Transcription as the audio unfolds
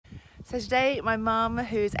So today my mum,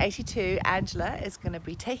 who's 82, Angela, is going to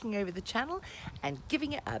be taking over the channel and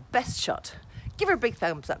giving it a best shot. Give her a big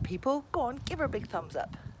thumbs up, people. Go on, give her a big thumbs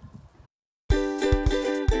up.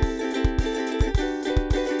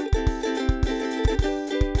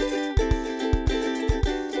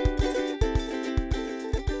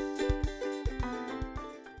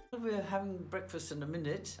 We're having breakfast in a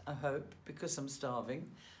minute, I hope, because I'm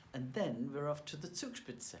starving, and then we're off to the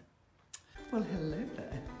Zugspitze. Well, hello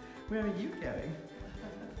there. Where are you going?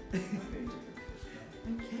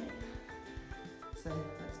 Okay. So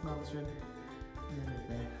that's Mum's room. And then over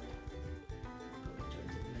there. Probably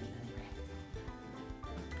joined in the middle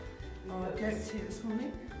anyway. Our goat's here this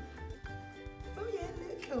morning. Oh yeah,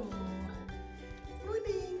 look. Oh.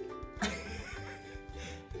 Morning. I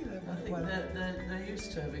think they're used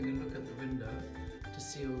to having a look at the window to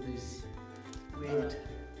see all these weird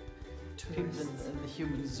people in the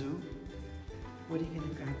human zoo. What are you going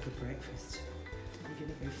to grab for breakfast? Are you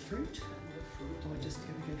going to go fruit? Or just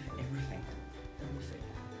going to go for everything? Everything.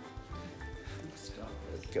 Start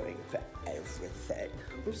with Going for everything.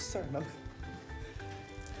 Oh, sorry, Mum.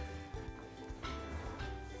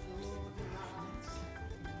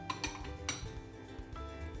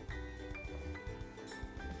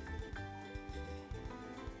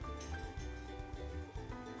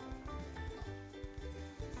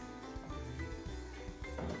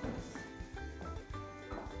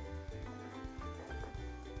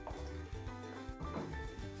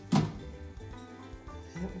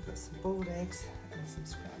 We've got some boiled eggs and some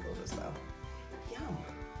scrambled as well. Yum!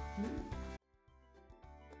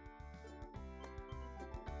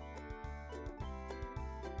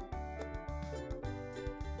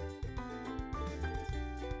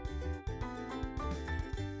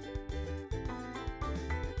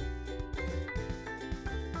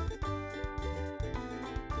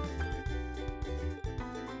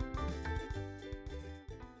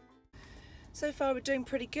 So far we're doing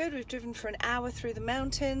pretty good. We've driven for an hour through the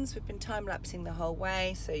mountains. We've been time-lapsing the whole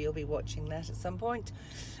way, so you'll be watching that at some point.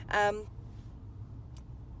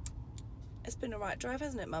 It's been a right drive,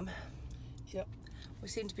 hasn't it, Mum? Yep. We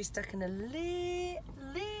seem to be stuck in a little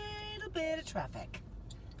bit of traffic.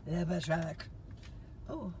 A little bit of traffic.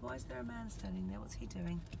 Oh, why is there a man standing there? What's he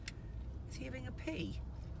doing? Is he having a pee?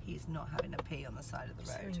 He's not having a pee on the side of the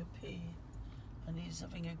road. He's having a pee, and he's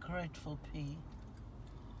having a grateful pee.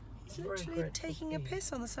 He's literally taking a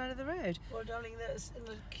piss on the side of the road. Well, darling, there's in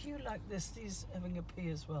a queue like this, he's having a pee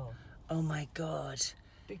as well. Oh my God.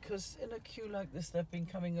 Because in a queue like this, they've been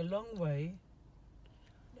coming a long way.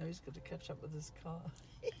 Now he's got to catch up with his car.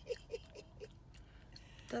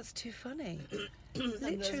 That's too funny.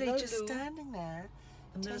 Literally no just loo. standing there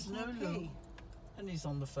And there's taking no a loo. pee. And he's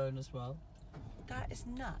on the phone as well. That is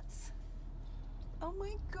nuts. Oh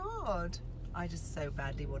my God. I just so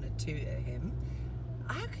badly want to toot at him.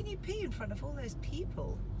 How can you pee in front of all those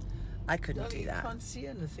people? I couldn't do that. You can't see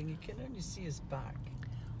anything, you can only see his back.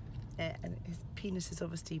 And his penis is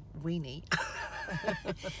obviously weenie. I'm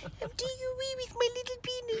doing a wee with my little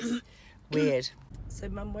penis. Weird. So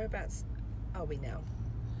Mum, whereabouts are we now?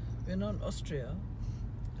 We're now in Austria.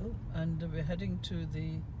 Oh. And we're heading to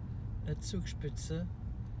the Zugspitze,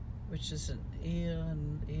 which is an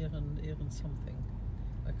Ehren something.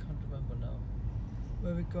 I can't remember now.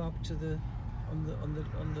 Where we go up to the on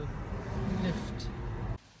the lift.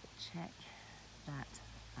 Check that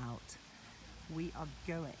out. We are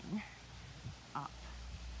going up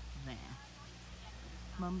there.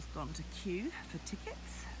 Mum's gone to queue for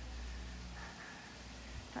tickets.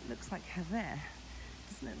 That looks like her there.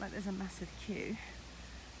 Doesn't look like there's a massive queue.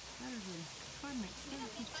 That is a quite an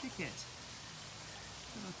expensive ticket.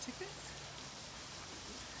 Little tickets.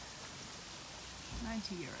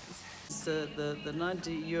 90 euros. So the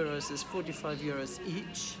 90 euros is 45 euros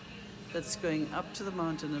each. That's going up to the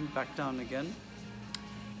mountain and back down again.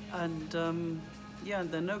 And yeah,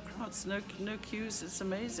 there are no crowds, no queues. It's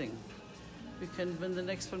amazing. We can, when the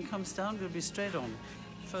next one comes down, we'll be straight on.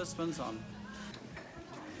 First one's on.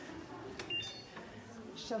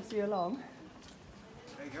 Shoves you along.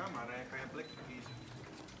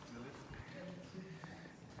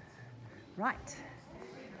 Right,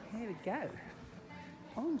 here we go.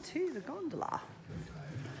 On to the gondola.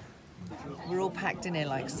 We're all packed in here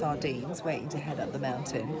like sardines, waiting to head up the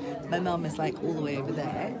mountain. My mum is like all the way over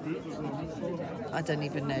there. I don't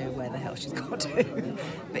even know where the hell she's got to.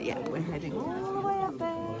 But yeah, we're heading all the way up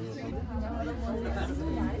there.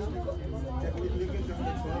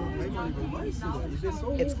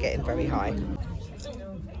 It's getting very high.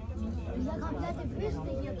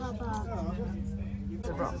 It's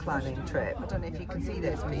a rock climbing trip. I don't know if you can see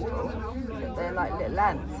those people. They're like little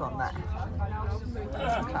ants on that.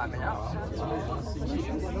 Climbing up.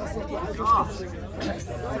 Oh,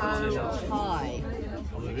 so high.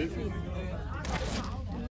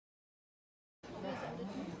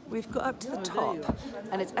 We've got up to the top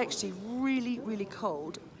and it's actually really, really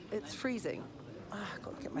cold. It's freezing. I've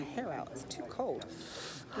got to get my hair out, it's too cold.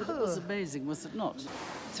 But it was amazing, was it not?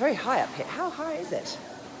 It's very high up here. How high is it?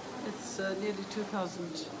 It's nearly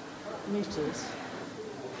 2,000 meters.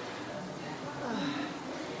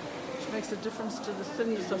 Which makes a difference to the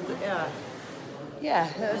thinness of the air. Yeah,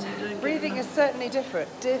 breathing is certainly different.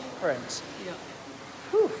 Yeah.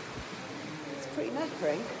 Whew. It's pretty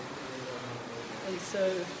knackering. And so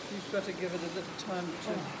you've got to give it a little time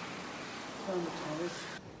to acclimatise.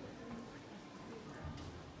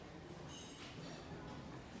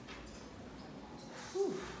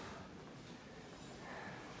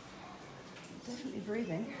 Definitely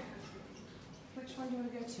breathing. Which one do you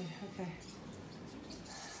want to go to? Okay.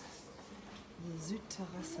 The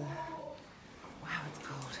Südterrasse. Wow, it's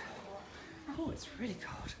cold. Oh, it's really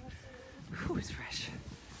cold. Whew, it's fresh.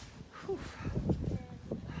 Whew.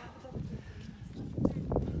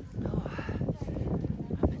 Oh,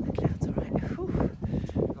 I'm in the clouds, all right. Whew.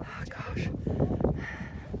 Oh, gosh.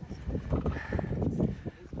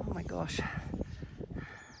 Oh, my gosh.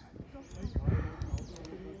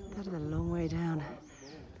 That is a long way down.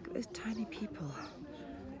 Look at those tiny people.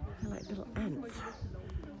 They're like little ants.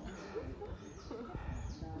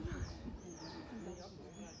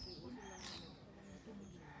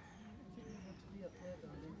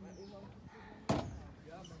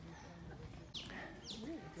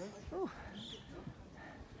 Ooh.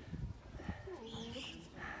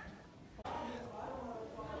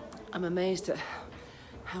 I'm amazed at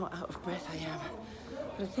how out of breath I am.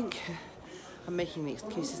 But I think I'm making the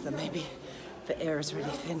excuses that maybe the air is really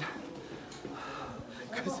thin.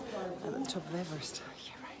 Because I'm at the top of Everest.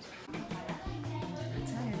 Yeah, right. I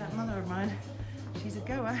tell you, that mother of mine, she's a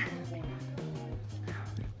goer.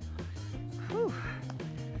 Whew.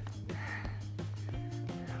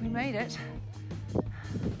 We made it.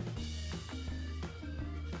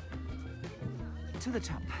 To the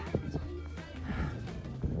top.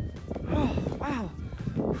 Oh, wow.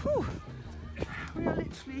 Whew. We are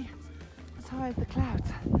literally as high as the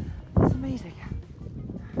clouds. That's amazing.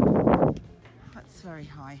 That's very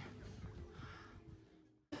high.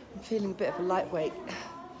 I'm feeling a bit of a lightweight.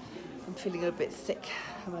 I'm feeling a bit sick.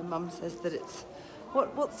 And my mum says that it's...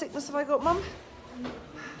 What sickness have I got, Mum?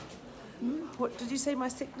 What did you say my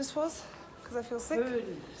sickness was? Because I feel sick?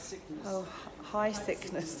 Sickness. Oh, high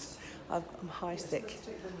sickness. I'm high sick.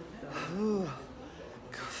 Ooh.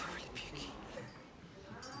 God, I'm really pukey.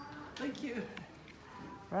 Thank you.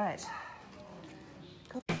 Right.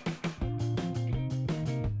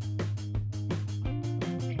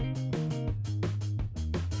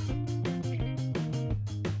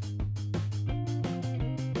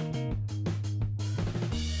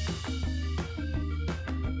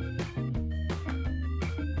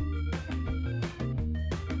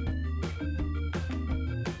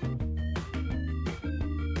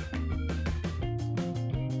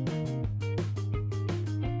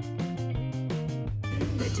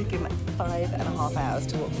 It took him 5.5 hours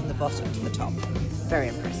to walk from the bottom to the top. Very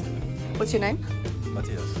impressive. What's your name?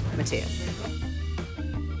 Matthias. Matthias.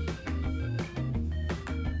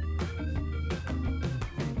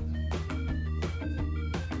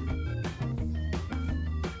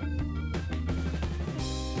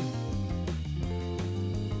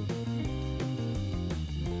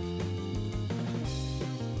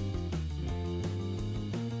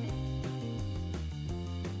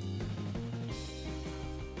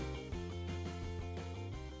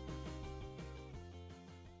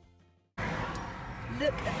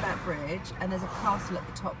 Look at that bridge, and there's a castle at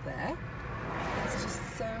the top there. It's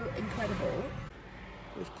just so incredible.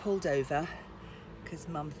 We've pulled over because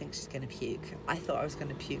Mum thinks she's going to puke. I thought I was going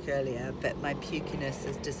to puke earlier, but my pukiness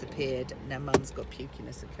has disappeared. Now Mum's got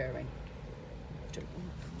pukiness occurring.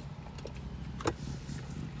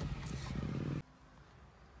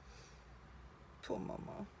 Poor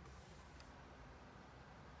Mama.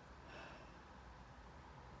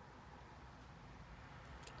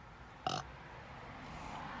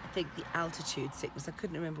 I think the altitude sickness, I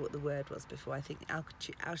couldn't remember what the word was before. I think the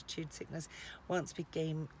altitude sickness, once we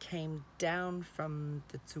came down from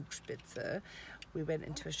the Zugspitze, we went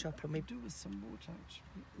into a shop and we do with some water,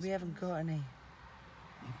 actually. We haven't got any.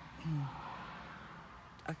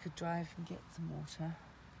 I could drive and get some water.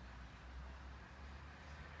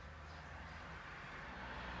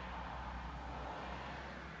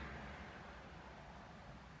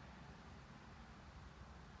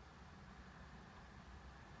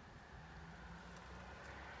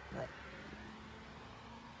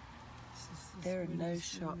 There are no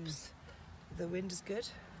shops. The wind is good.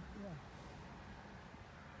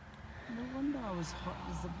 No wonder I was hot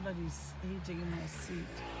as the bloody heating in my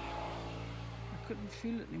seat. I couldn't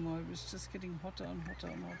feel it anymore. It was just getting hotter and hotter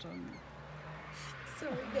and hotter.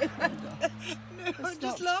 Sorry, no, I'm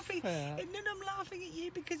just laughing. Fair. And then I'm laughing at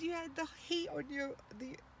you because you had the heat on your...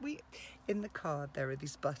 In the car, there are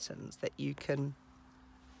these buttons that you can...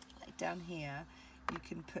 Like down here, you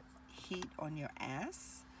can put heat on your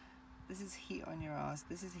ass. This is heat on your ass.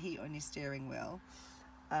 This is heat on your steering wheel.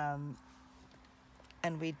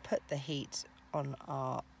 And we'd put the heat on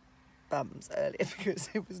our bums earlier because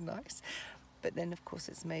it was nice. But then, of course,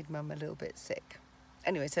 it's made Mum a little bit sick.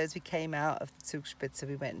 Anyway, so as we came out of the Zugspitze,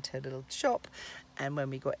 we went into a little shop. And when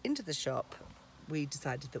we got into the shop, we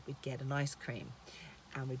decided that we'd get an ice cream.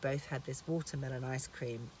 And we both had this watermelon ice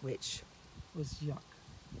cream, which Was yuck.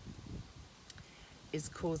 is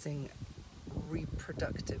causing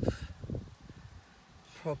reproductive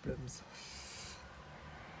problems.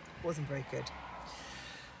 Wasn't very good.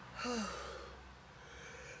 Could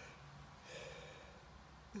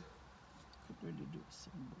really do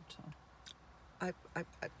some water.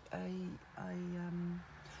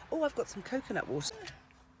 Oh, I've got some coconut water.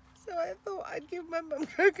 So I thought I'd give my mum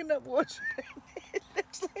coconut water. It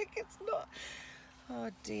looks like it's not. Oh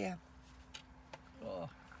dear. Oh,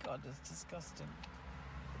 God, it's disgusting.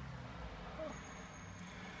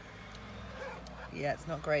 Yeah, it's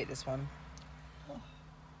not great, this one.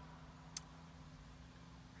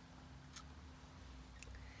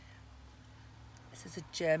 This is a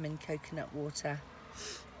German coconut water.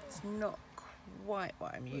 It's not quite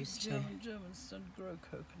what I'm used to. Germans don't grow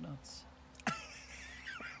coconuts.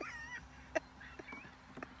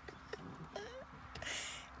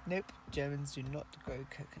 Nope, Germans do not grow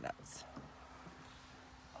coconuts.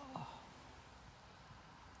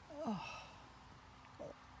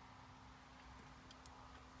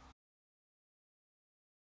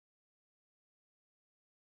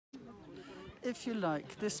 If you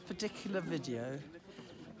like this particular video,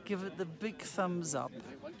 give it the big thumbs up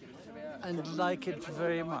and like it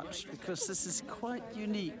very much, because this is quite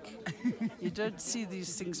unique. You don't see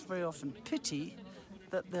these things very often. Pity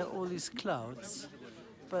that there are all these clouds,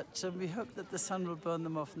 but we hope that the sun will burn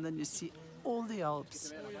them off, and then you see all the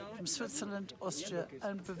Alps from Switzerland, Austria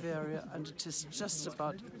and Bavaria, and it is just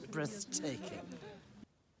about breathtaking.